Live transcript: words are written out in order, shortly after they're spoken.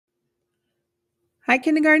Hi,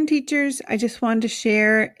 kindergarten teachers. I just wanted to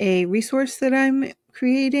share a resource that I'm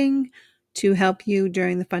creating to help you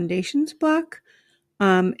during the foundations block.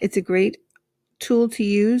 It's a great tool to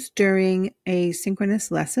use during a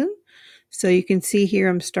synchronous lesson. So you can see here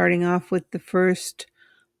I'm starting off with the first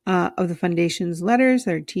of the foundations letters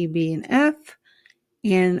that are T, B, and F.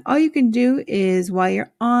 And all you can do is while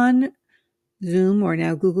you're on Zoom or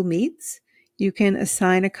now Google Meets, you can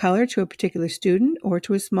assign a color to a particular student or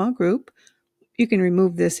to a small group. You can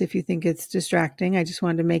remove this if you think it's distracting. I just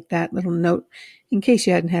wanted to make that little note in case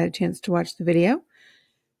you hadn't had a chance to watch the video.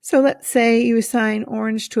 So let's say you assign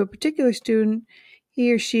orange to a particular student.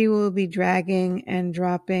 He or she will be dragging and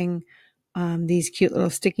dropping these cute little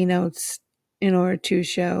sticky notes in order to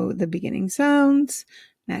show the beginning sounds,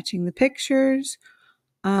 matching the pictures.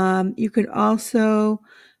 You could also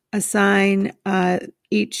assign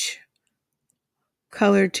each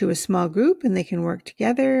color to a small group and they can work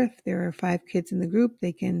together. If there are 5 kids in the group,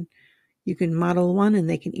 you can model one and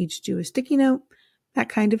they can each do a sticky note, that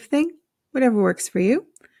kind of thing, whatever works for you.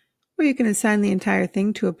 Or you can assign the entire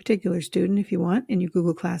thing to a particular student if you want in your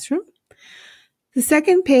Google Classroom. The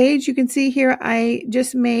second page, you can see here, I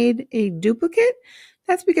just made a duplicate.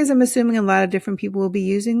 That's because I'm assuming a lot of different people will be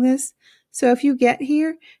using this. So if you get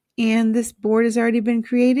here and this board has already been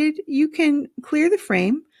created, you can clear the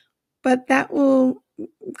frame, but that will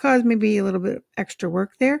cause maybe a little bit of extra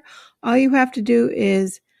work there. All you have to do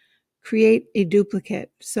is create a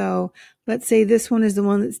duplicate. So let's say this one is the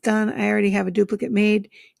one that's done. I already have a duplicate made.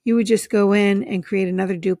 You would just go in and create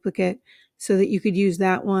another duplicate so that you could use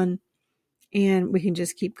that one, and we can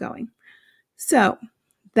just keep going. So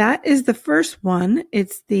that is the first one.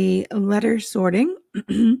 It's the letter sorting.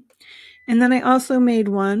 And then I also made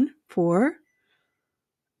one for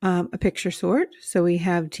a picture sort. So we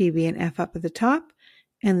have T, B, and F up at the top,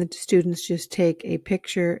 and the students just take a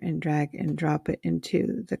picture and drag and drop it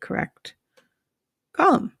into the correct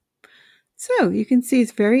column. So you can see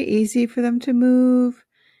it's very easy for them to move,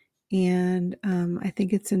 and I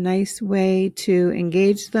think it's a nice way to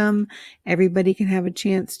engage them. Everybody can have a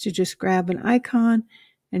chance to just grab an icon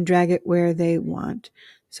and drag it where they want.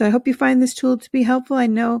 So I hope you find this tool to be helpful. I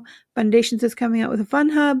know Foundations is coming out with a Fun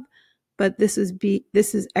Hub, but this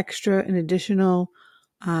is extra and additional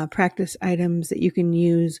practice items that you can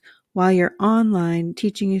use while you're online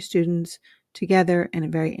teaching your students together in a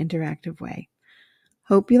very interactive way.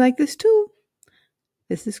 Hope you like this tool.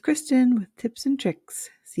 This is Kristen with Tips and Tricks.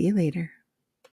 See you later.